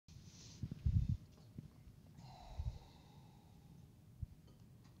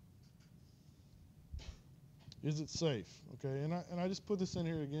is it safe? Okay, and I just put this in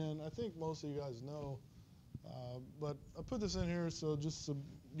here again. I think most of you guys know, but I put this in here so just to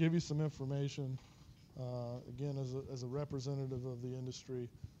give you some information, again, as a representative of the industry,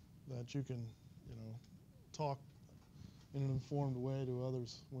 that you can, talk in an informed way to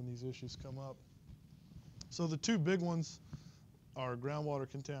others when these issues come up. So the two big ones are groundwater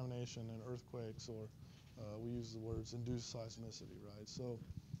contamination and earthquakes, or we use the words induced seismicity, right? So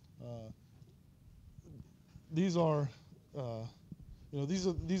these are, these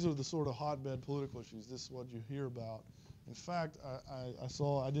are the sort of hotbed political issues. This is what you hear about. In fact,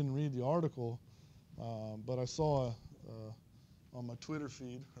 I didn't read the article, but I saw on my Twitter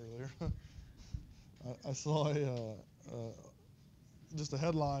feed earlier, I saw just a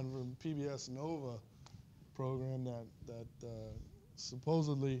headline from PBS Nova program that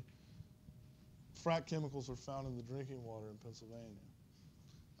supposedly frack chemicals are found in the drinking water in Pennsylvania.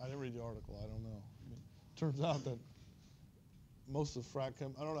 I didn't read the article. I don't know. I mean, turns out that most of frack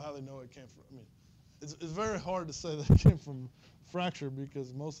I don't know how they know it came from. I mean, it's very hard to say that it came from fracture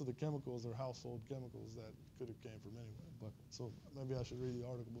because most of the chemicals are household chemicals that could have came from anywhere. But so maybe I should read the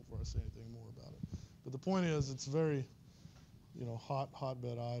article before I say anything more about it. But the point is, it's very,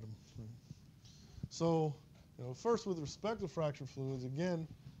 hotbed item. So, first with respect to fractured fluids, again,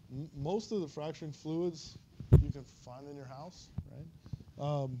 most of the fracturing fluids you can find in your house,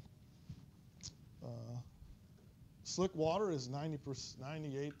 right? Slick water is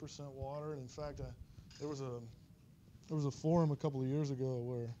 98% water, and in fact, there was a forum a couple of years ago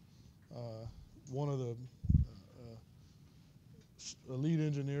where one of the a lead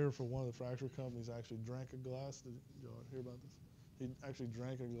engineer for one of the fracture companies actually drank a glass. Did you all hear about this? He actually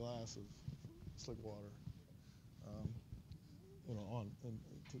drank a glass of slick water,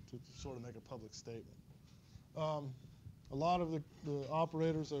 to sort of make a public statement. A lot of the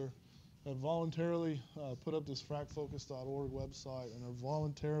operators have voluntarily put up this fracfocus.org website and are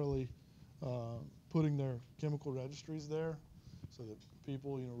voluntarily putting their chemical registries there so that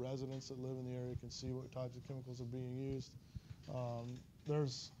people, residents that live in the area can see what types of chemicals are being used.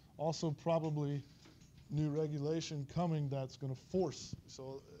 There's also probably new regulation coming that's going to force.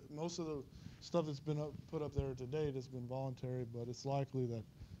 So most of the stuff that's been put up there to date has been voluntary, but it's likely that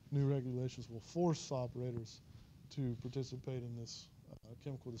new regulations will force operators to participate in this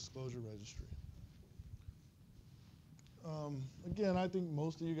chemical disclosure registry. Again, I think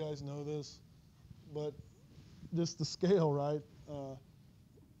most of you guys know this, but just the scale, right?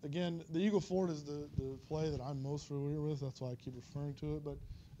 Again, the Eagle Ford is the play that I'm most familiar with. That's why I keep referring to it. But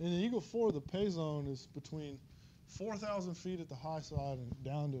in the Eagle Ford, the pay zone is between 4,000 feet at the high side and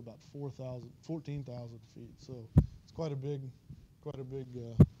down to about 14,000 feet. So it's quite a big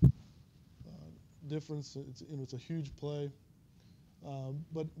difference. It's a huge play.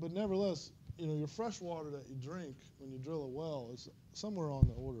 But nevertheless, your fresh water that you drink when you drill a well is somewhere on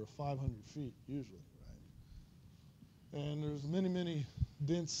the order of 500 feet usually, right? And there's many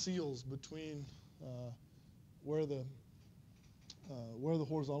dense seals between where the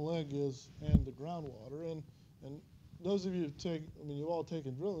horizontal leg is and the groundwater. And those of you you've all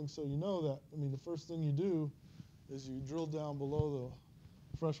taken drilling, so you know that. The first thing you do is you drill down below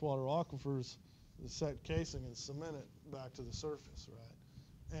the freshwater aquifers, the set casing, and cement it back to the surface, right?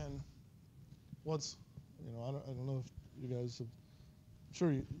 And I don't know if you guys have, I'm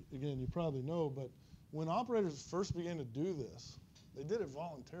sure you probably know, but when operators first began to do this, they did it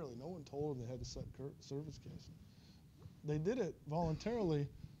voluntarily. No one told them they had to set surface casing. They did it voluntarily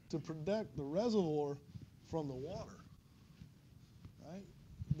to protect the reservoir from the water, right?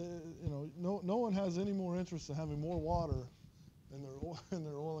 No one has any more interest in having more water in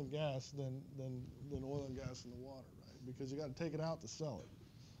their oil and gas than oil and gas in the water, right? Because you got to take it out to sell it.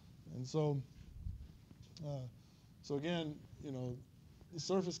 And so again, the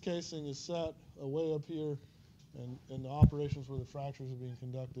surface casing is set way up here, and the operations where the fractures are being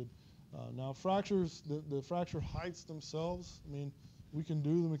conducted. Now fractures, the fracture heights themselves, we can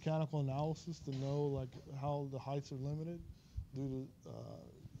do the mechanical analysis to know how the heights are limited due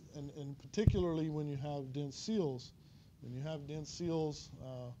to, and particularly when you have dense seals. When you have dense seals,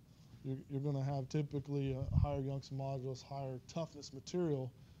 you're going to have typically a higher Young's modulus, higher toughness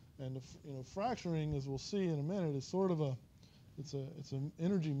material, and fracturing, as we'll see in a minute, is sort of it's an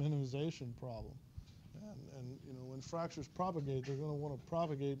energy minimization problem. And when fractures propagate, they're going to want to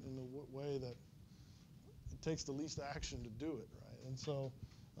propagate in a way that it takes the least action to do it, right? And so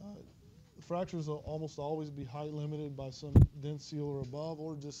fractures will almost always be height limited by some dense seal or above,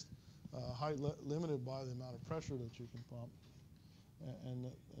 or just height limited by the amount of pressure that you can pump.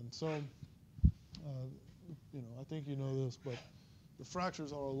 And so, I think you know this, but the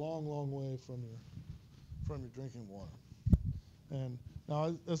fractures are a long way from from your drinking water. And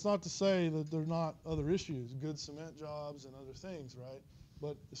now, it's not to say that there are not other issues, good cement jobs and other things, right?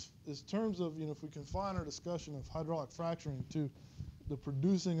 But in terms of, if we confine our discussion of hydraulic fracturing to the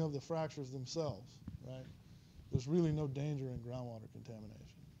producing of the fractures themselves, right? There's really no danger in groundwater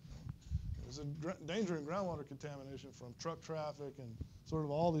contamination. There's a danger in groundwater contamination from truck traffic and sort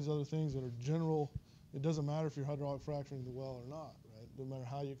of all these other things that are general. It doesn't matter if you're hydraulic fracturing the well or not, right? No matter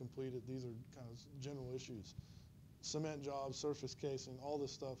how you complete it, these are kind of general issues. Cement jobs, surface casing, all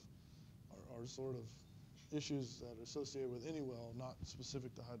this stuff are sort of issues that are associated with any well, not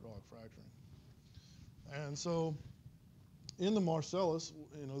specific to hydraulic fracturing. And so in the Marcellus,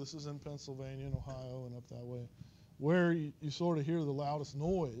 this is in Pennsylvania and Ohio and up that way, where you sort of hear the loudest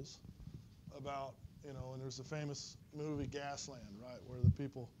noise about, and there's the famous movie Gasland, right, where the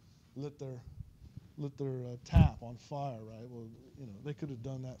people lit their tap on fire, right? Well, they could have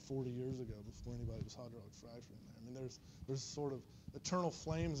done that 40 years ago before anybody was hydraulic fracturing there. I mean, there's sort of eternal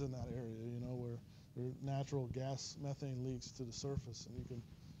flames in that area, where there are natural gas methane leaks to the surface, and you can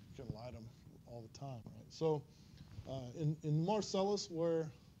light them all the time, right? So in Marcellus,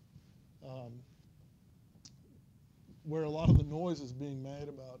 where a lot of the noise is being made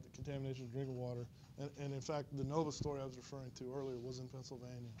about the contamination of drinking water, and in fact, the Nova story I was referring to earlier was in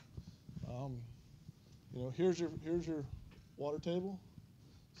Pennsylvania. Here's your water table.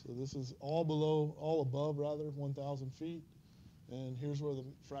 So this is all above 1,000 feet, and here's where the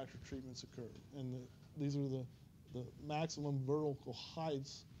fracture treatments occur. And these are the maximum vertical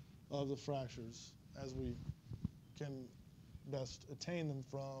heights of the fractures as we can best attain them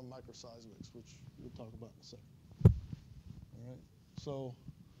from microseismics, which we'll talk about in a second. All right. So,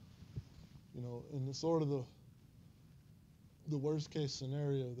 in the sort of the worst case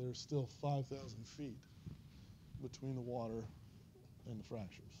scenario, there's still 5,000 feet between the water and the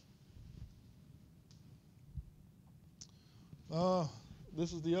fractures.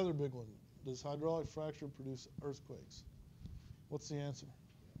 This is the other big one. Does hydraulic fracture produce earthquakes? What's the answer?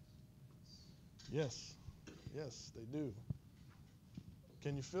 Yes. Yes, they do.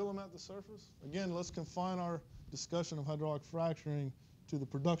 Can you feel them at the surface? Again, let's confine our discussion of hydraulic fracturing to the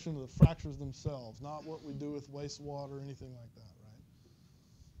production of the fractures themselves, not what we do with wastewater or anything like that, right?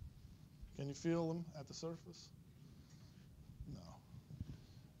 Can you feel them at the surface? No.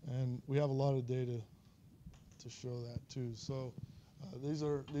 And we have a lot of data to show that too. So these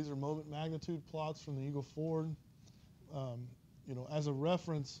are moment magnitude plots from the Eagle Ford. As a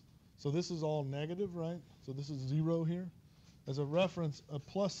reference, so this is all negative, right? So this is 0 here. As a reference, a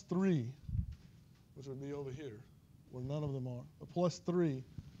 +3, which would be over here, where none of them are, a +3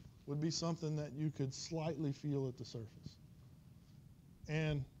 would be something that you could slightly feel at the surface.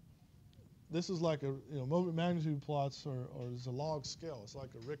 And this is like moment magnitude plots is a log scale. It's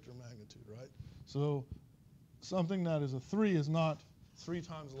like a Richter magnitude, right? So something that is a 3 is not 3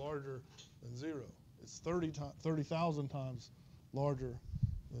 times larger than 0. It's 30,000 times larger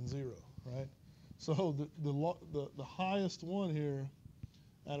than 0, right? So the highest one here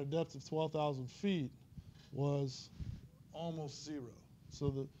at a depth of 12,000 feet was almost 0. So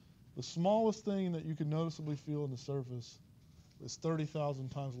the smallest thing that you could noticeably feel in the surface is 30,000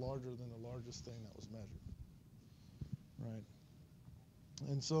 times larger than the largest thing that was measured, right?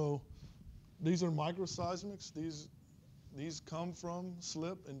 And so these are microseismics. These come from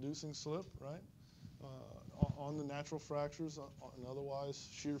inducing slip, right, on the natural fractures and otherwise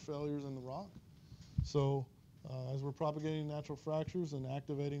shear failures in the rock. So as we're propagating natural fractures and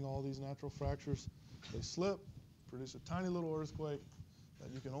activating all these natural fractures, they slip, produce a tiny little earthquake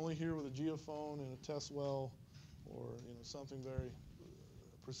that you can only hear with a geophone in a test well or something very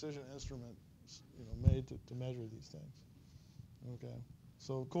precision instrument made to measure these things. Okay.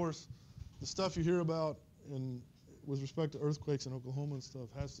 So of course, the stuff you hear about with respect to earthquakes in Oklahoma and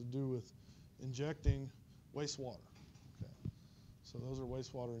stuff has to do with injecting wastewater. Okay. So those are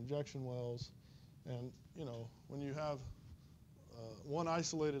wastewater injection wells. And, when you have one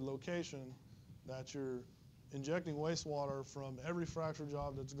isolated location that you're injecting wastewater from every fracture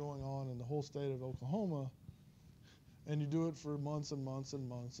job that's going on in the whole state of Oklahoma, and you do it for months and months and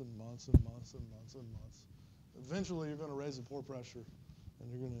months and months and months and months and months, eventually you're going to raise the pore pressure and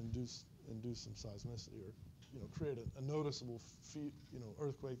you're going to induce some seismicity or create a noticeable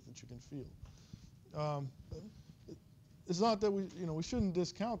earthquake that you can feel. It's not that we shouldn't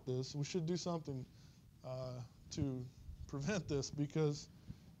discount this. We should do something to prevent this, because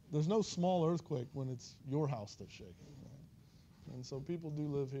there's no small earthquake when it's your house that's shaking, right? And so people do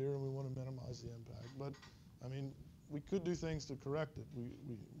live here, and we want to minimize the impact. But I mean, we could do things to correct it.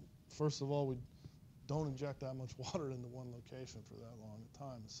 First of all, we don't inject that much water into one location for that long a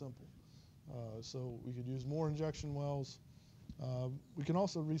time. It's simple. So we could use more injection wells. We can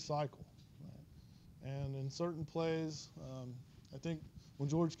also recycle. Right? And in certain plays, I think when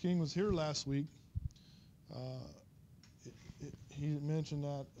George King was here last week, he mentioned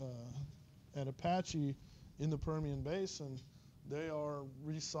that at Apache in the Permian Basin, they are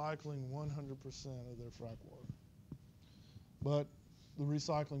recycling 100% of their frac water. But the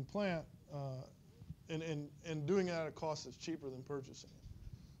recycling plant, and doing it at a cost that's cheaper than purchasing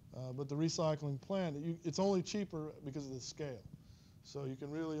it. But the recycling plant, it's only cheaper because of the scale. So you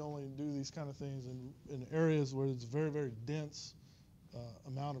can really only do these kind of things in areas where it's very, very dense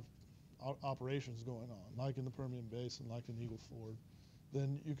amount of operations going on, like in the Permian Basin, like in Eagle Ford.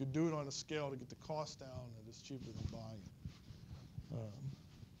 Then you could do it on a scale to get the cost down, and it's cheaper than buying it.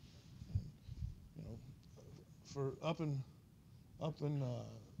 You know, for up in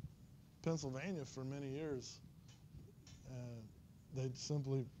Pennsylvania for many years, they'd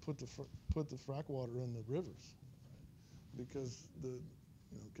simply put the frac water in the rivers, right? Because the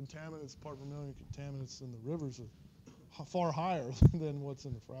contaminants, part per million contaminants in the rivers are far higher than what's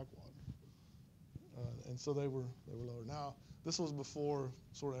in the frac water, and so they were lower. Now this was before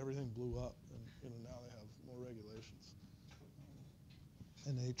sort of everything blew up, and now they have more regulations,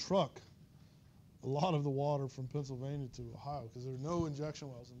 and they truck a lot of the water from Pennsylvania to Ohio because there are no injection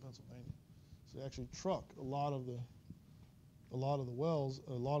wells in Pennsylvania. So they actually truck a lot of the wells,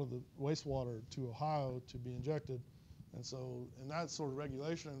 a lot of the wastewater to Ohio to be injected. And so in that sort of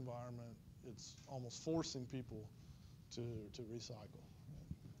regulation environment, it's almost forcing people to recycle.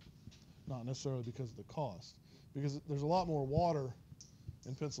 Not necessarily because of the cost, because there's a lot more water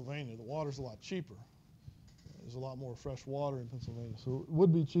in Pennsylvania. The water's a lot cheaper. There's a lot more fresh water in Pennsylvania, so it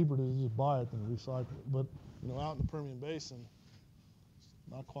would be cheaper to just buy it than to recycle it. But out in the Permian Basin,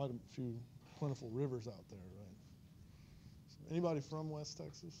 not quite a few plentiful rivers out there, right? So anybody from West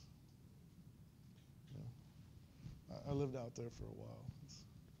Texas? Yeah. I lived out there for a while.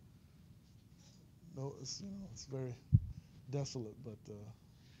 It's very desolate, but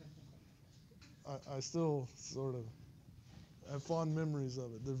I still sort of have fond memories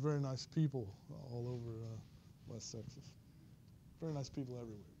of it. They're very nice people all over West Texas. Very nice people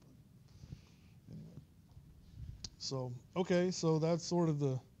everywhere. But anyway, so that's sort of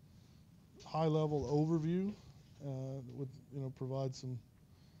the high-level overview. Would provide some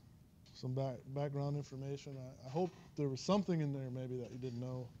background information. I hope there was something in there maybe that you didn't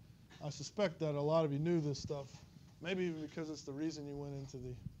know. I suspect that a lot of you knew this stuff, maybe because it's the reason you went into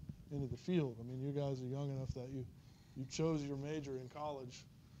the field. I mean, you guys are young enough that you chose your major in college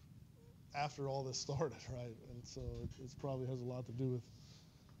after all this started, right? And so it probably has a lot to do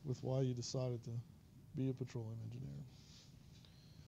with why you decided to be a petroleum engineer.